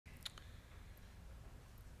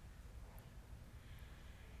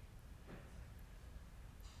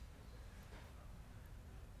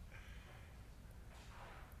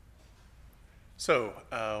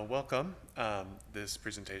Welcome. This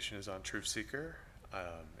presentation is on Truth Seeker.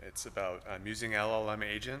 It's about using LLM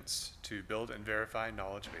agents to build and verify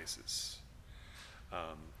knowledge bases.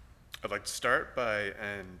 I'd like to start by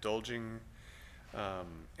indulging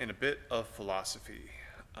in a bit of philosophy.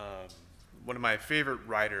 One of my favorite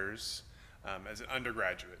writers as an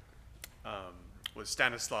undergraduate was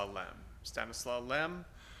Stanislaw Lem. Stanislaw Lem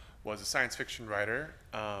was a science fiction writer,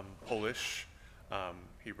 Polish.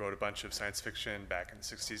 He wrote a bunch of science fiction back in the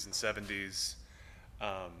 60s and 70s.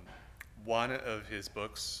 One of his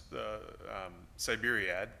books,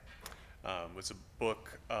 Siberiad, was a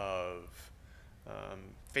book of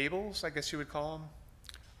fables, I guess you would call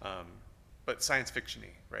them, but science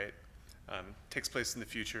fiction-y, right? Takes place in the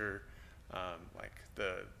future. Like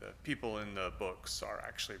the people in the books are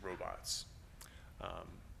actually robots.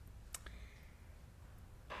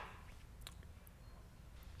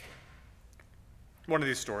 One of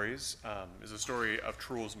these stories is a story of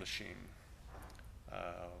Trull's machine.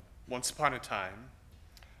 Once upon a time,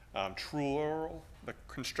 Trull, the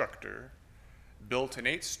constructor, built an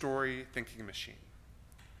 8-story thinking machine.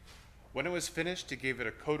 When it was finished, he gave it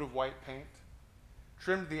a coat of white paint,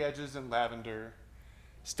 trimmed the edges in lavender,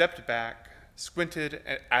 stepped back, squinted,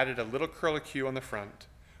 and added a little curlicue on the front,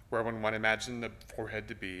 where one imagined the forehead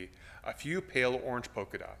to be, a few pale orange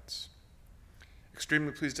polka dots.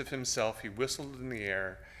 Extremely pleased of himself, he whistled in the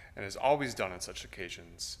air, and as always done on such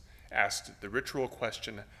occasions, asked the ritual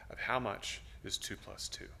question of how much is 2 plus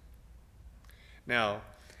 2. Now,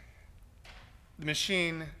 the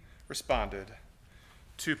machine responded,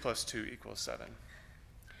 2 plus 2 equals 7.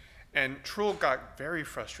 And Trull got very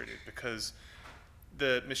frustrated because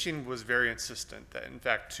the machine was very insistent that, in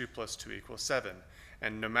fact, 2 plus 2 equals 7.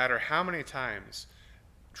 And no matter how many times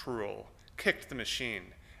Trull kicked the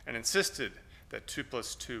machine and insisted that 2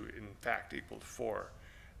 plus 2, in fact, equaled 4,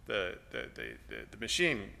 the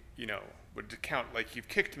machine, would count like you've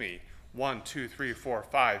kicked me 1, 2, 3, 4,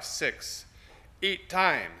 5, 6, 8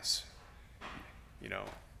 times.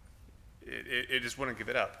 It just wouldn't give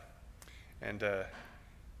it up. And,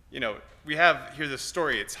 we have here this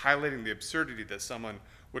story. It's highlighting the absurdity that someone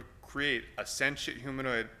would create a sentient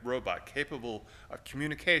humanoid robot capable of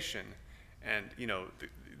communication and,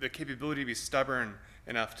 the capability to be stubborn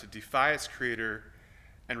enough to defy its creator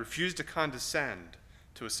and refuse to condescend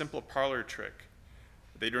to a simple parlor trick.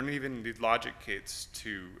 They don't even need logic gates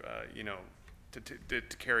to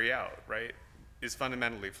carry out, right? Is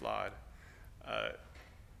fundamentally flawed.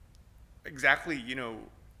 Exactly,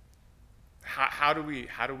 how do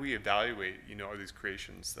we evaluate, are these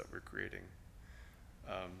creations that we're creating?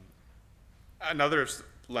 Another of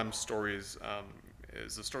Lem's stories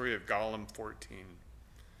is the story of Golem 14.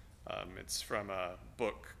 It's from a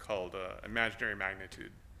book called Imaginary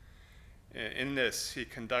Magnitude. In this, he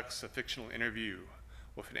conducts a fictional interview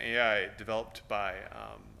with an AI developed by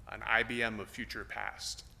an IBM of future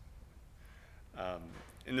past.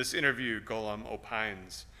 In this interview, Golem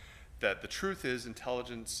opines that the truth is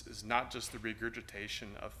intelligence is not just the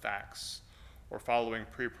regurgitation of facts or following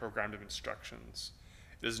pre-programmed instructions.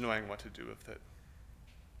 It is knowing what to do with it.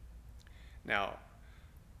 Now,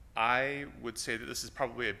 I would say that this is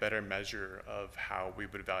probably a better measure of how we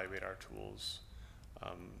would evaluate our tools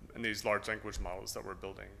and these large language models that we're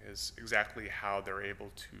building is exactly how they're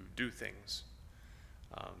able to do things,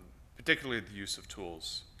 particularly the use of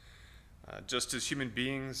tools. Just as human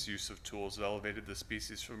beings' use of tools elevated the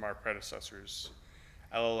species from our predecessors,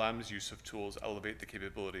 LLM's use of tools elevate the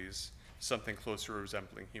capabilities to something closer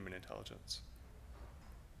resembling human intelligence.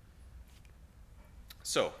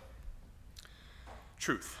 So,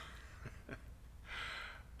 truth.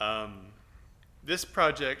 This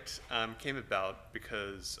project came about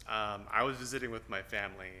because I was visiting with my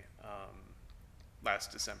family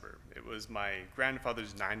last December. It was my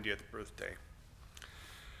grandfather's 90th birthday.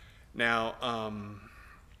 Now,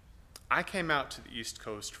 I came out to the East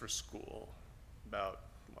Coast for school about,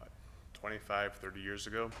 25, 30 years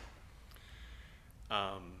ago.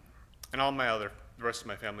 And the rest of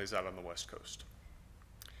my family is out on the West Coast.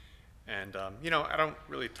 And, I don't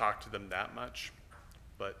really talk to them that much,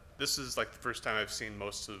 but this is like the first time I've seen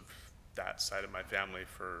most of that side of my family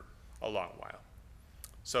for a long while.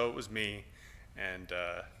 So it was me, and,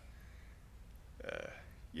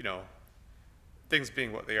 things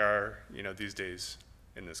being what they are, these days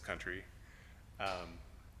in this country,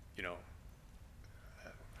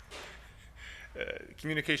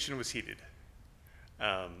 communication was heated.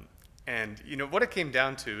 And what it came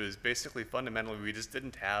down to is basically fundamentally we just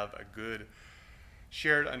didn't have a good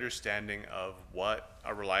shared understanding of what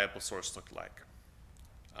a reliable source looked like.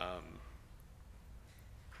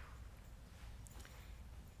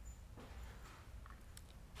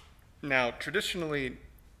 Now, traditionally,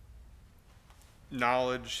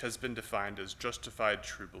 knowledge has been defined as justified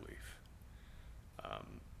true belief.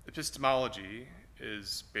 Epistemology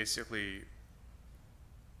is basically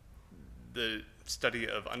the study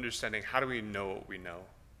of understanding how do we know what we know.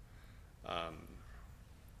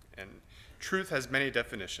 And truth has many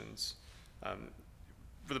definitions.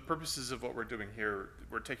 For the purposes of what we're doing here,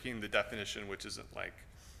 we're taking the definition which isn't like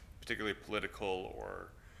particularly political or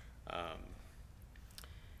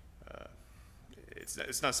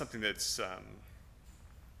it's not something that's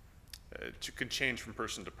can change from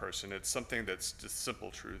person to person. It's something that's just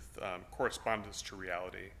simple truth, correspondence to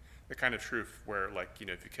reality, the kind of truth where, like,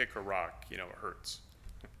 if you kick a rock, it hurts.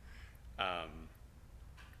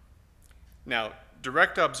 Now,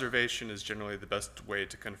 direct observation is generally the best way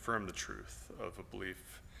to confirm the truth of a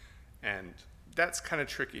belief, and that's kind of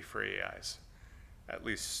tricky for AIs, at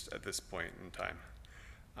least at this point in time.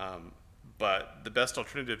 But the best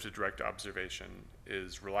alternative to direct observation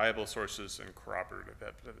is reliable sources and corroborative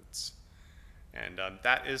evidence. And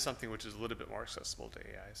that is something which is a little bit more accessible to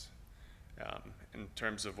AIs in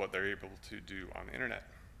terms of what they're able to do on the internet.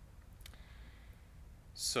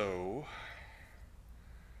 So,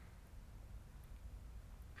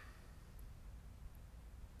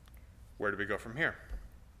 where do we go from here?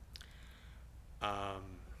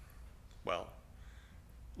 Well,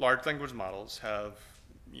 large language models have,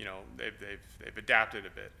 they've adapted a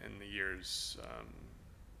bit in the years,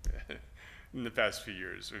 in the past few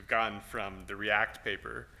years. We've gone from the React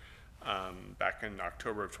paper back in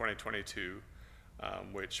October of 2022,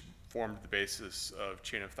 which formed the basis of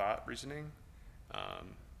chain of thought reasoning,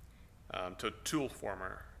 to tool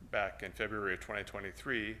former back in February of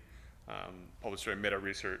 2023, published by Meta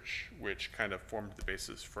Research, which kind of formed the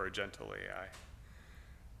basis for agental AI.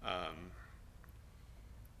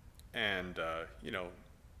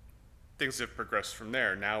 Things have progressed from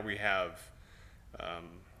there. Now we have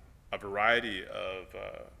a variety of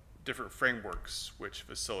different frameworks which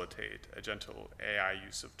facilitate agental AI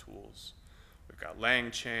use of tools. We've got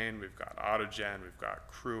LangChain, we've got AutoGen, we've got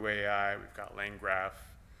Crew AI, we've got LangGraph.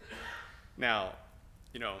 Now,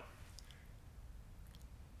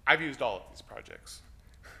 I've used all of these projects,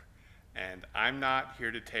 and I'm not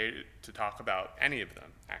here to talk about any of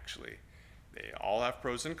them, actually. They all have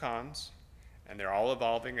pros and cons, and they're all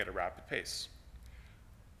evolving at a rapid pace.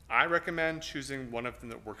 I recommend choosing one of them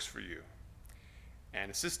that works for you,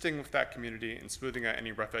 and assisting with that community in smoothing out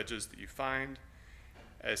any rough edges that you find,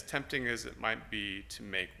 as tempting as it might be to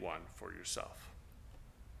make one for yourself.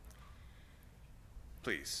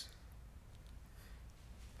 Please.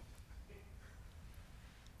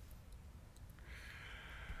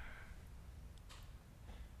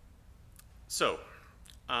 So,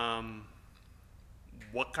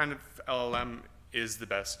 what kind of LLM is the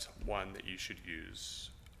best one that you should use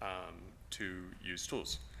to use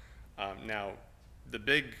tools? Now, the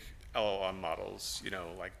big LLM models,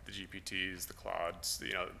 like the GPTs, the Claudes,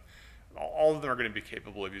 all of them are going to be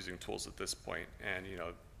capable of using tools at this point, and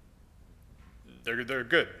they're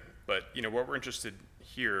good. But what we're interested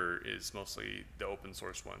here is mostly the open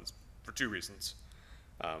source ones for two reasons.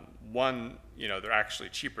 One, they're actually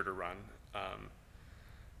cheaper to run,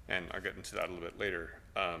 and I'll get into that a little bit later.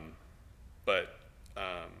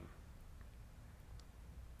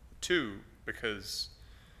 Two, because,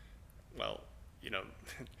 well,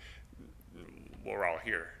 we're all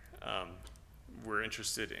here. We're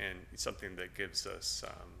interested in something that gives us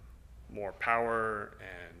more power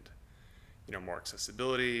and more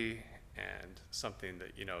accessibility, and something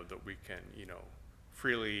that that we can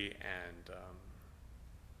freely and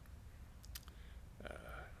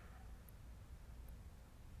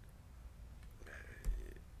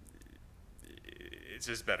it's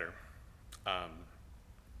just better.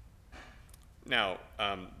 Now,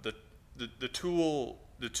 the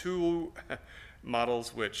two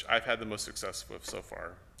models which I've had the most success with so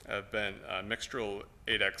far have been Mixtral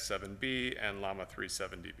 8x7b and Llama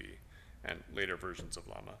 370b, and later versions of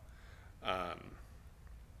Llama.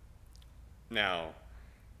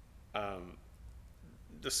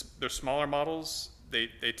 They're smaller models.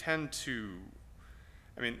 They tend to,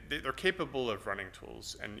 they're capable of running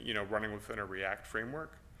tools and running within a React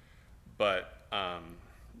framework, but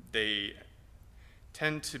they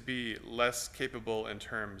tend to be less capable in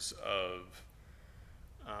terms of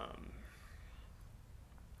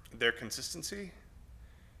their consistency,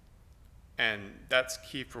 and that's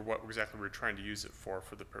key for what exactly we're trying to use it for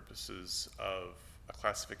the purposes of a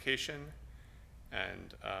classification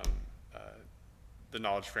and the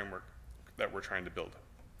knowledge framework that we're trying to build.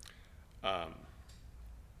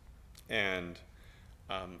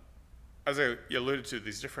 As I alluded to,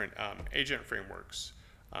 these different agent frameworks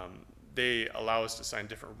They allow us to assign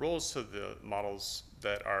different roles to the models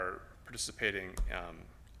that are participating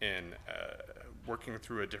in working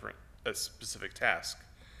through a specific task.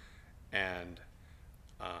 And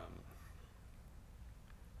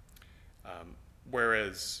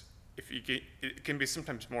whereas it can be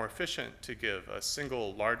sometimes more efficient to give a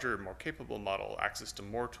single, larger, more capable model access to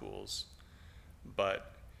more tools,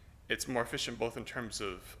 but it's more efficient both in terms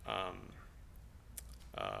of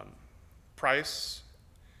price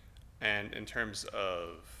and in terms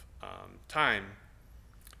of time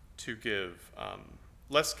to give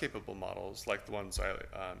less capable models, like the ones I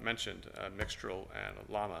mentioned, Mixtral and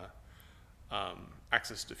Llama,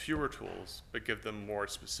 access to fewer tools, but give them more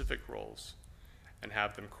specific roles and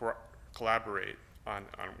have them collaborate on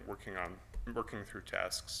working through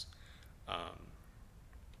tasks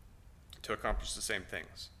to accomplish the same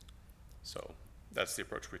things. So that's the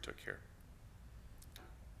approach we took here.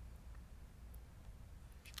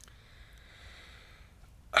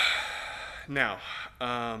 Now,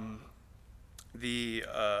 the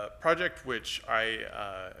project which I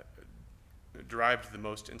derived the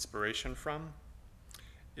most inspiration from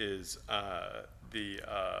is the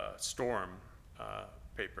Storm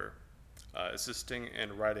paper, assisting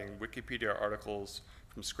in writing Wikipedia articles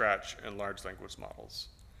from scratch in large language models.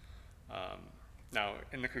 Now,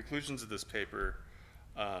 in the conclusions of this paper,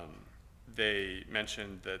 they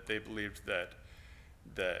mentioned that they believed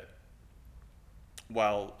that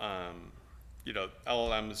while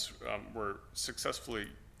LLMs were successfully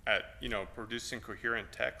at producing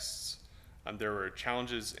coherent texts, there were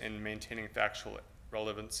challenges in maintaining factual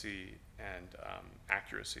relevancy and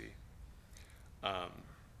accuracy.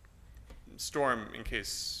 Storm, in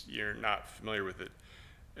case you're not familiar with it,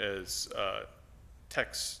 is a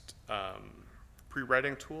text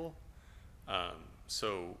pre-writing tool.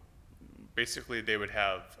 So basically they would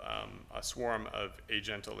have a swarm of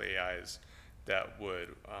agental AIs that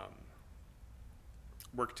would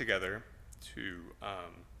work together to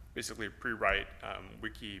basically pre-write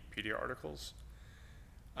Wikipedia articles.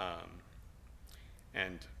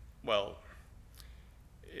 And well,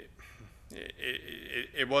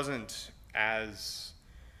 it wasn't as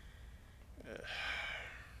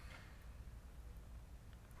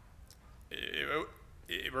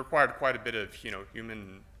it required quite a bit of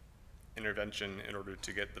human intervention in order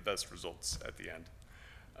to get the best results at the end.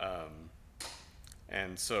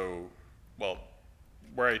 And so, well,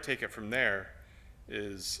 where I take it from there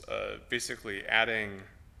is basically adding,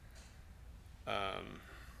 how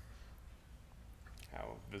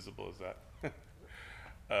visible is that?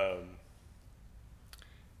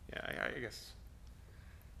 Yeah, I guess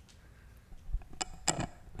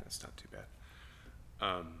that's not too bad.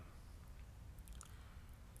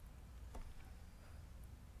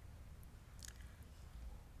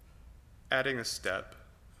 Adding a step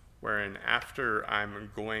wherein after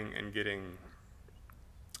I'm going and getting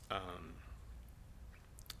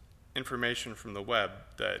information from the web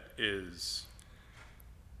that is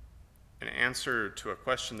an answer to a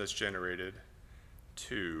question that's generated,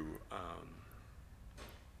 to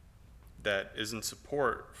that is in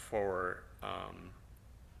support for a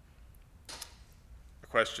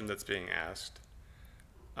question that's being asked,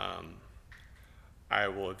 I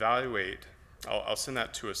will evaluate. I'll send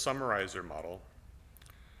that to a summarizer model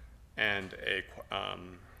and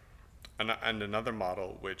another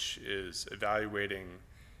model which is evaluating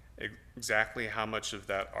exactly how much of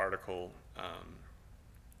that article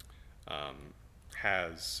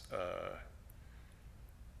has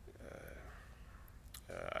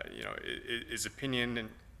is opinion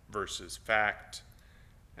versus fact,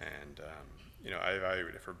 and I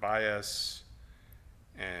evaluate it for bias,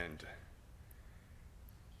 and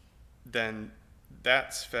then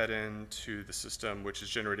that's fed into the system, which is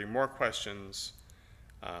generating more questions.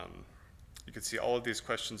 You can see all of these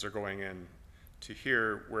questions are going in to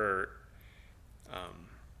here, where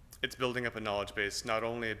it's building up a knowledge base, not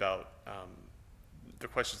only about the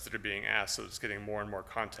questions that are being asked, so it's getting more and more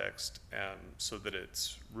context, so that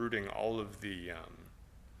it's rooting all of the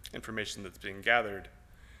information that's being gathered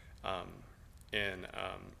in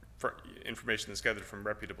information that's gathered from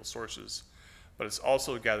reputable sources, but it's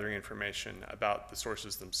also gathering information about the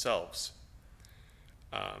sources themselves.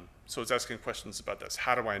 So it's asking questions about this.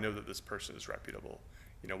 How do I know that this person is reputable?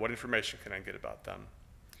 What information can I get about them?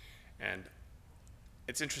 And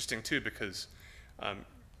it's interesting too, because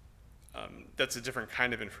that's a different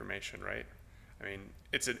kind of information, right? I mean,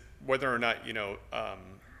 whether or not a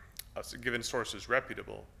given source is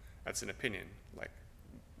reputable, that's an opinion. Like,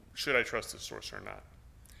 should I trust this source or not?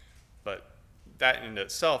 But that in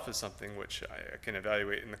itself is something which I can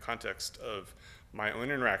evaluate in the context of my own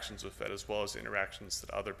interactions with it, as well as the interactions that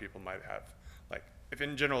other people might have. Like, if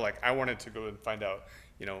in general, like, I wanted to go and find out,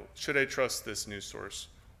 you know, should I trust this news source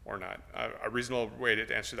or not? A reasonable way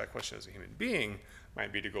to answer that question as a human being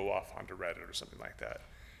might be to go off onto Reddit or something like that.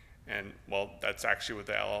 And, well, that's actually what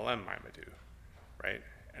the LLM might do, right?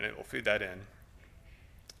 And it will feed that in.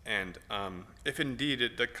 And if indeed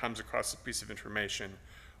it comes across a piece of information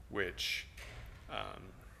which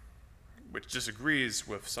disagrees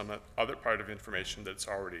with some other part of information that's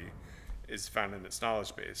already is found in its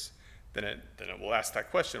knowledge base, then it will ask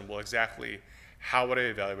that question, well, exactly how would I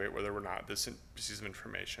evaluate whether or not this piece of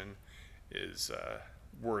information is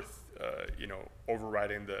worth you know,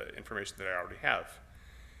 overriding the information that I already have?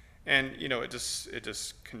 And you know, it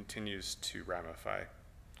just continues to ramify.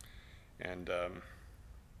 And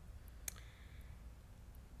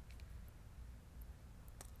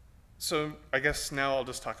so I guess now I'll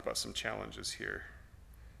just talk about some challenges here.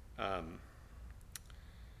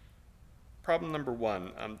 Problem number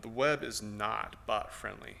one, the web is not bot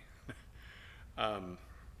friendly. I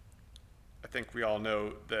think we all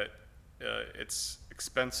know that it's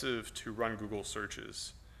expensive to run Google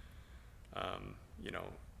searches. You know,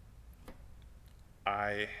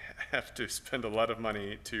 I have to spend a lot of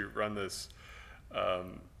money to run this,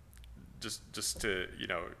 just to, you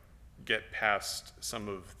know, get past some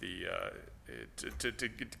of the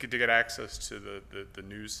to get access to the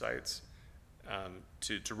news sites,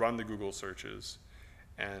 to run the Google searches,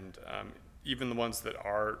 and even the ones that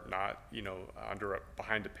are not, you know,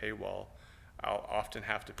 behind a paywall, I'll often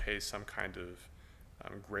have to pay some kind of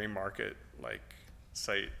gray market like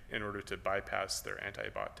site in order to bypass their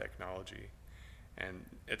anti-bot technology, and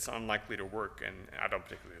it's unlikely to work, and I don't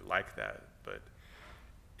particularly like that, but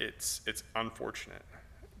it's unfortunate.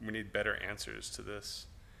 We need better answers to this.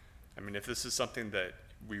 I mean, if this is something that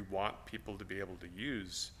we want people to be able to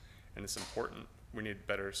use, and it's important, we need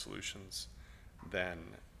better solutions than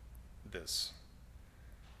this.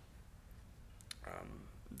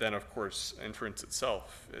 Then, of course, inference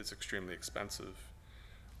itself is extremely expensive.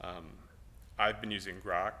 I've been using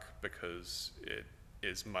Grok because it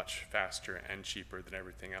is much faster and cheaper than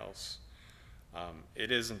everything else.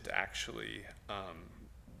 It isn't actually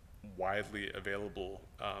widely available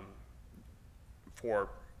for,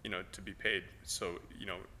 you know, to be paid. So, you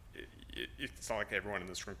know, it's not like everyone in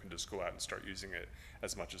this room can just go out and start using it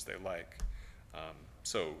as much as they like.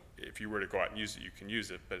 So if you were to go out and use it, you can use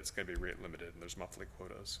it, but it's going to be rate limited, and there's monthly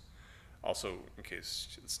quotas. Also, in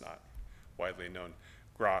case it's not widely known,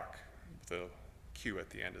 Grok, the Q at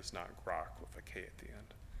the end, is not Grok with a K at the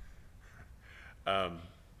end.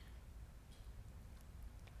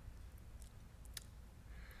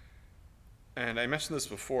 And I mentioned this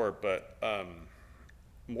before, but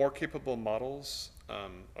more capable models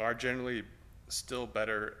are generally still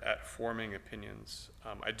better at forming opinions.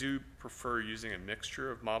 I do prefer using a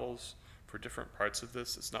mixture of models for different parts of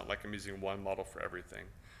this. It's not like I'm using one model for everything.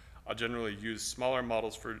 I'll generally use smaller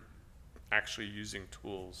models for actually using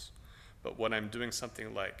tools. But when I'm doing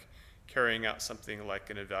something like carrying out something like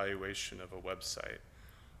an evaluation of a website,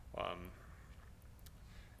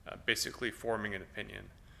 basically forming an opinion,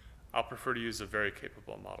 I'll prefer to use a very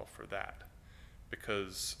capable model for that,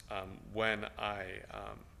 because when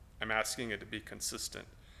I'm asking it to be consistent,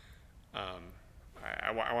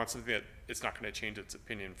 I want something that it's not going to change its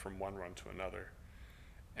opinion from one run to another.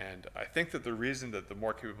 And I think that the reason that the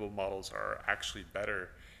more capable models are actually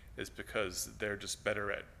better is because they're just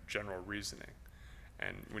better at general reasoning.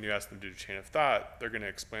 And when you ask them to do chain of thought, they're going to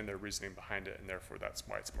explain their reasoning behind it, and therefore that's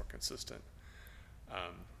why it's more consistent.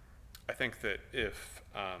 I think that if,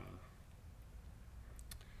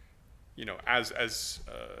 you know, as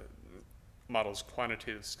models'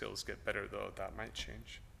 quantitative skills get better, though, that might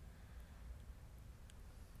change.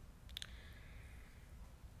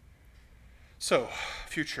 So,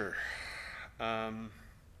 future. The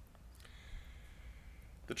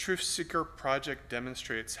Truth Seeker project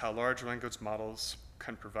demonstrates how large language models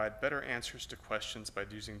can provide better answers to questions by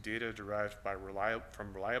using data derived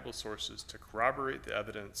from reliable sources to corroborate the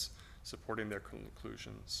evidence supporting their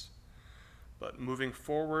conclusions. But moving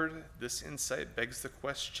forward, this insight begs the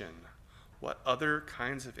question, what other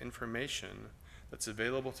kinds of information that's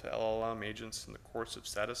available to LLM agents in the course of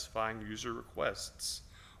satisfying user requests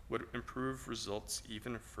would improve results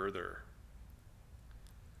even further?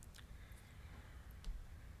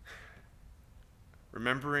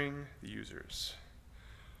 Remembering the users.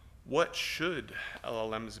 What should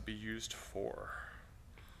LLMs be used for?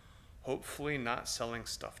 Hopefully not selling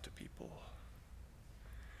stuff to people.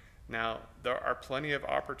 Now, there are plenty of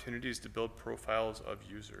opportunities to build profiles of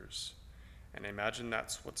users, And I imagine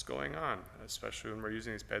that's what's going on, especially when we're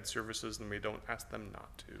using these paid services and we don't ask them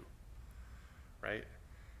not to, right?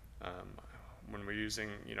 When we're using,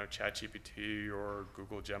 ChatGPT or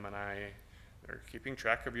Google Gemini, they're keeping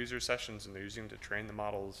track of user sessions and they're using them to train the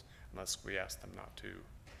models unless we ask them not to,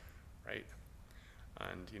 right?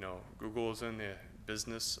 And, Google is in the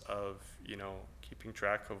business of, keeping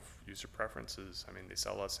track of user preferences. I mean, they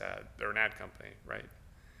sell us they're an ad company, right?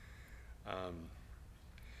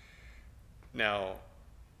 Now,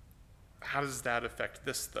 how does that affect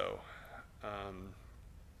this, though?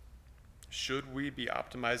 Should we be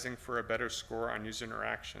optimizing for a better score on user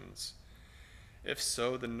interactions? If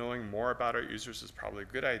so, then knowing more about our users is probably a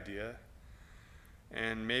good idea,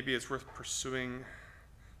 and maybe it's worth pursuing,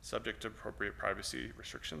 subject to appropriate privacy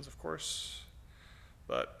restrictions, of course.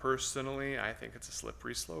 But personally, I think it's a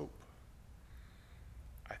slippery slope.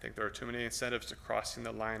 I think there are too many incentives to crossing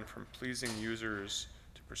the line from pleasing users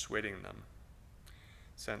to persuading them,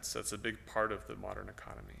 since that's a big part of the modern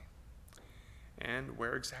economy. And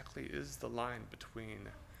where exactly is the line between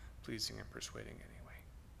pleasing and persuading anyway?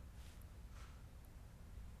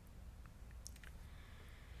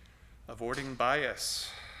 Avoiding bias.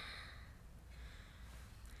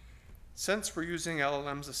 Since we're using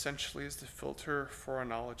LLMs essentially as the filter for our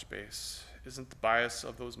knowledge base, isn't the bias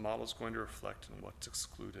of those models going to reflect on what's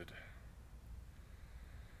excluded?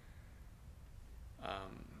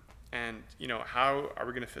 And how are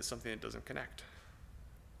we going to fit something that doesn't connect?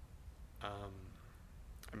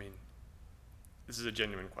 I mean, this is a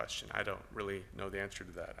genuine question. I don't really know the answer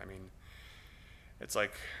to that. I mean, it's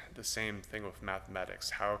like the same thing with mathematics.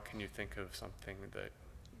 How can you think of something that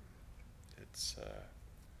it's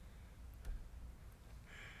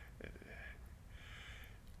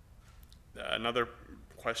another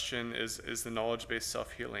question is the knowledge base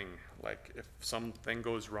self-healing? Like if something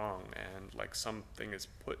goes wrong and like something is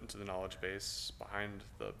put into the knowledge base behind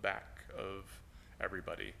the back of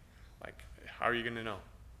everybody, like how are you going to know?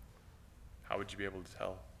 How would you be able to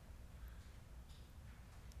tell?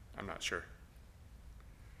 I'm not sure.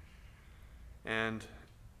 And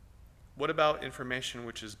what about information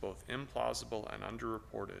which is both implausible and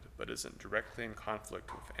underreported, but isn't directly in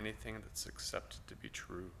conflict with anything that's accepted to be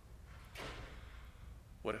true?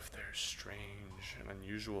 What if there's strange and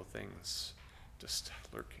unusual things just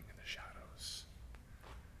lurking in the shadows?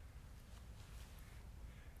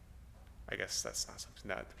 I guess that's not something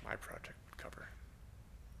that my project would cover.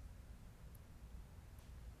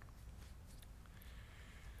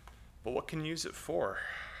 But what can you use it for?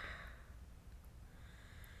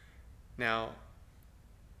 Now,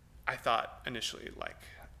 I thought initially, like,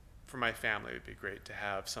 for my family, it'd be great to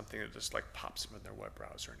have something that just like pops them in their web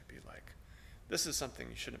browser and it'd be like, this is something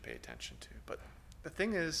you shouldn't pay attention to. But the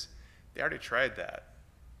thing is, they already tried that.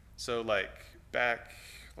 So like back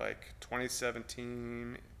like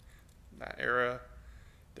 2017, that era,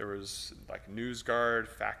 there was like NewsGuard,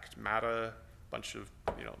 FactMata, a bunch of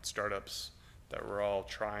startups that were all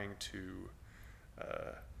trying to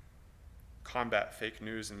combat fake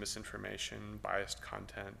news and misinformation, biased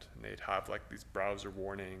content, and they'd have like these browser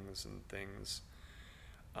warnings and things.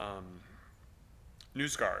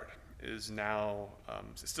 NewsGuard is now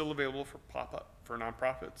still available for pop-up for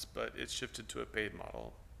nonprofits, but it's shifted to a paid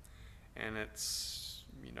model, and it's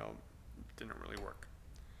didn't really work.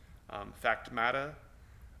 FactMata,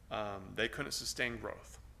 they couldn't sustain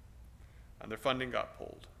growth, and their funding got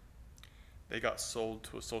pulled. They got sold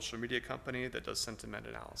to a social media company that does sentiment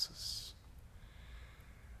analysis.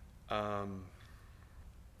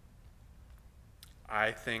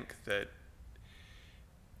 I think that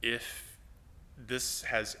if this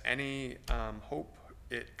has any hope,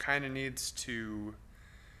 it kind of needs to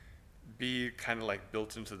be kind of like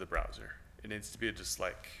built into the browser. It needs to be just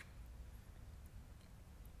like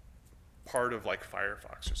part of like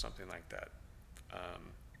Firefox or something like that.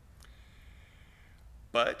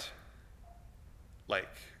 But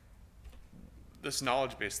like this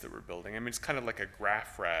knowledge base that we're building, I mean, it's kind of like a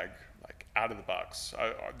graph rag, like out of the box.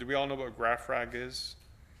 Do we all know what graph rag is?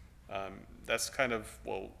 That's kind of,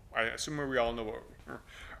 well, I assume we all know what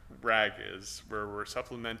RAG is, where we're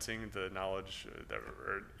supplementing the knowledge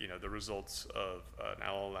the results of an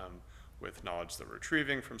LLM with knowledge that we're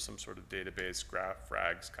retrieving from some sort of database. Graph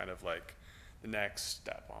RAG's kind of like the next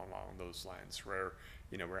step along those lines, where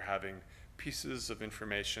we're having pieces of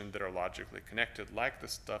information that are logically connected, like the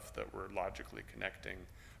stuff that we're logically connecting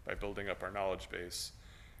by building up our knowledge base.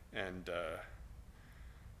 And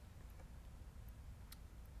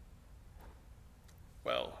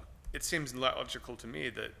well, it seems logical to me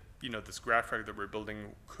that this graph rag that we're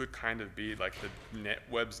building could kind of be like the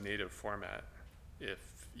web's native format, if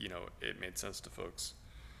it made sense to folks.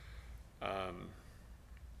 I'm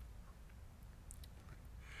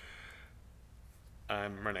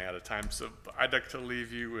running out of time, so I'd like to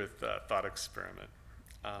leave you with a thought experiment.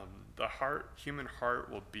 The human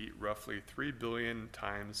heart will beat roughly 3 billion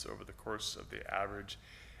times over the course of the average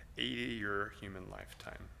 80-year human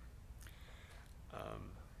lifetime.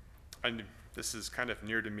 And this is kind of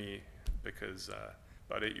near to me because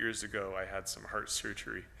about 8 years ago I had some heart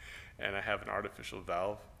surgery, and I have an artificial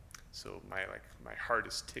valve. So my heart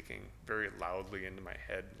is ticking very loudly into my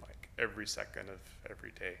head, like every second of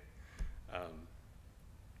every day.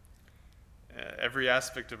 Every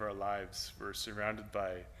aspect of our lives, we're surrounded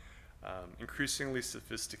by increasingly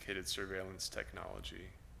sophisticated surveillance technology.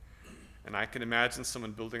 And I can imagine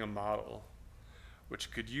someone building a model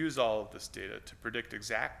which could use all of this data to predict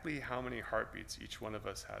exactly how many heartbeats each one of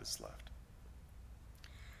us has left.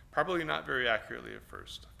 Probably not very accurately at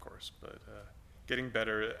first, of course, but getting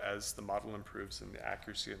better as the model improves and the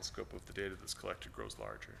accuracy and scope of the data that's collected grows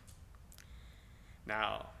larger.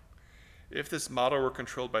 Now, if this model were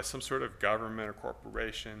controlled by some sort of government or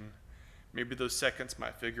corporation, maybe those seconds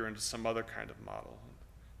might figure into some other kind of model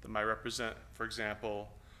that might represent, for example,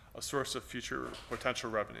 a source of future potential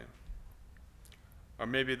revenue. Or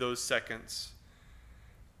maybe those seconds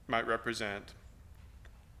might represent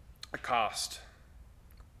a cost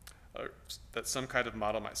that some kind of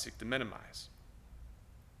model might seek to minimize.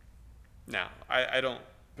 Now, I don't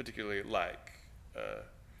particularly like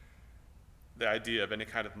the idea of any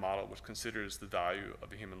kind of model which considers the value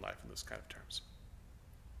of a human life in those kind of terms.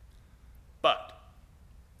 But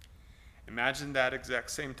imagine that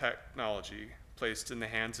exact same technology placed in the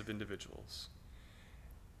hands of individuals.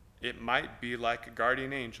 It might be like a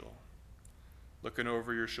guardian angel looking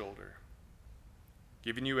over your shoulder,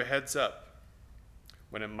 giving you a heads up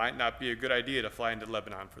when it might not be a good idea to fly into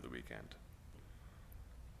Lebanon for the weekend,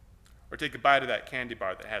 or take a bite of that candy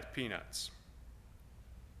bar that has peanuts.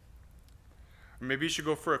 Or maybe you should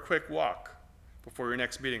go for a quick walk before your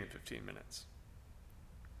next meeting in 15 minutes.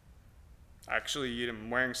 Actually, I'm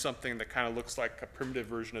wearing something that kind of looks like a primitive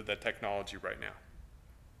version of that technology right now.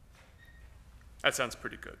 That sounds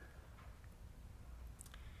pretty good.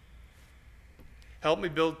 Help me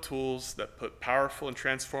build tools that put powerful and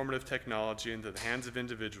transformative technology into the hands of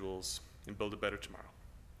individuals and build a better tomorrow.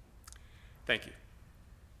 Thank you.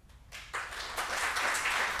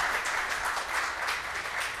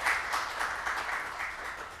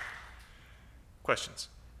 Questions?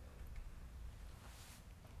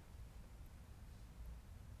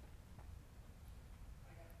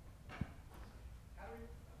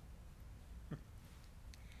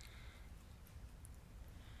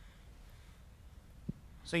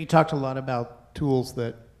 So you talked a lot about tools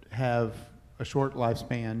that have a short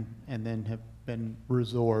lifespan and then have been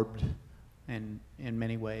resorbed in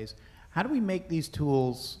many ways. How do we make these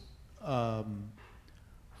tools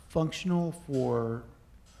functional for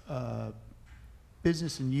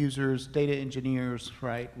business and users, data engineers,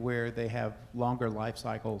 right, where they have longer life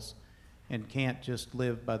cycles and can't just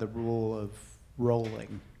live by the rule of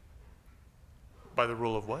rolling? By the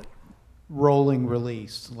rule of what? Rolling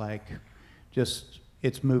release, like just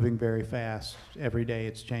it's moving very fast. Every day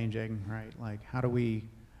it's changing, right? Like how do we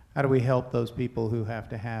help those people who have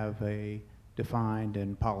to have a defined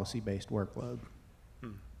and policy-based workload?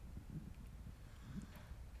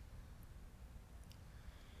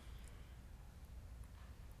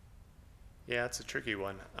 Yeah, it's a tricky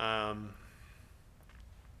one. I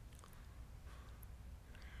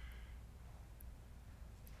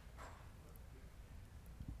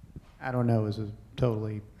don't know is a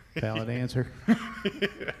totally valid answer.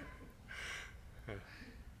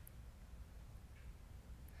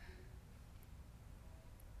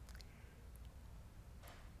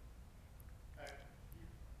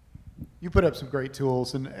 You put up some great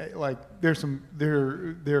tools, and like there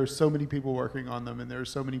are so many people working on them, and there are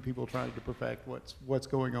so many people trying to perfect what's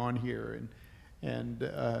going on here, and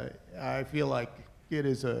I feel like it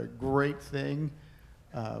is a great thing,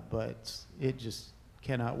 but it just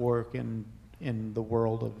cannot work in the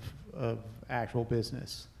world of actual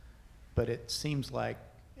business. But it seems like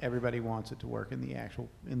everybody wants it to work in the actual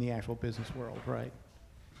business world, right?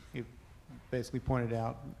 You basically pointed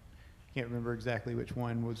out, can't remember exactly which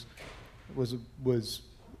one was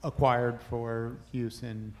acquired for use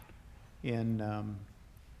in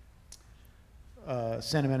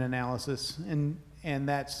sentiment analysis, and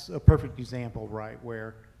that's a perfect example, right,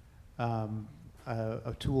 where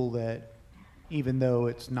a tool that, even though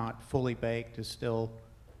it's not fully baked, is still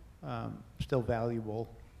valuable,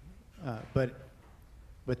 but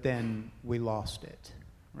then we lost it,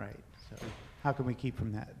 right? So how can we keep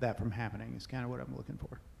that from happening is kind of what I'm looking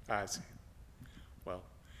for. I see. Well,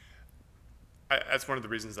 that's one of the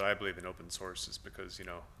reasons that I believe in open source, is because,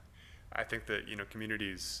 I think that,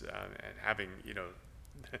 communities and having,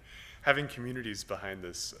 having communities behind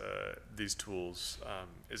these tools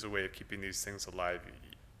is a way of keeping these things alive,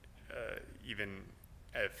 even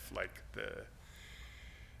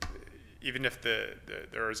if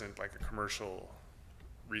there isn't like a commercial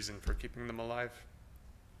reason for keeping them alive.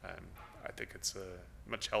 I think it's a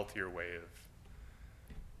much healthier way of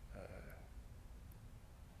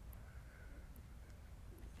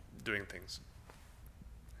doing things.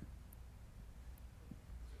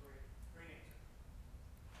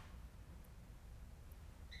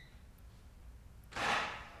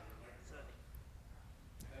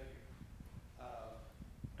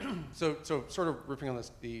 So sort of riffing on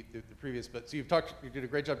this, the previous bit. So you did a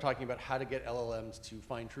great job talking about how to get LLMs to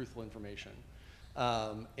find truthful information,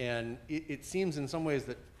 and it seems in some ways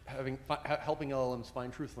that helping LLMs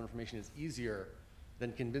find truthful information is easier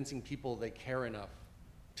than convincing people they care enough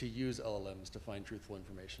to use LLMs to find truthful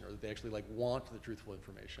information, or that they actually want the truthful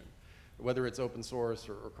information, whether it's open source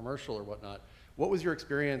or commercial or whatnot. What was your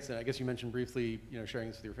experience? And I guess you mentioned briefly, sharing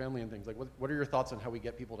this with your family and things. Like, what are your thoughts on how we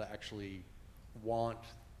get people to actually want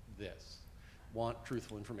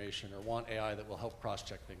truthful information, or want AI that will help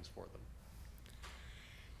cross-check things for them?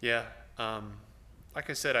 Yeah, like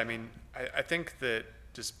I said, I think that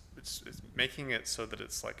just it's making it so that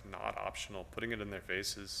it's like not optional, putting it in their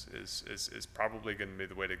faces is probably going to be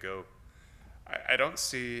the way to go. I don't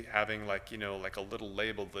see having like a little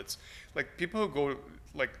label that's like people who go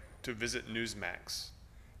like to visit Newsmax,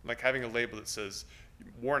 like having a label that says,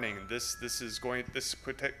 warning, this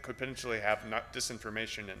could potentially have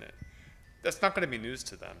disinformation in it. That's not going to be news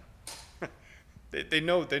to them. they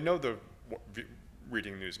know they're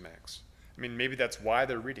reading Newsmax. Maybe that's why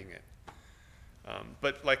they're reading it.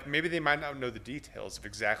 But like maybe they might not know the details of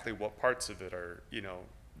exactly what parts of it are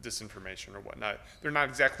disinformation or whatnot. They're not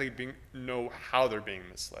exactly know how they're being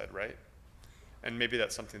misled, right? And maybe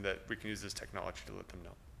that's something that we can use this technology to let them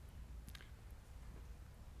know.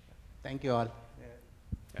 Thank you all.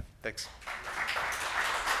 Yeah, thanks.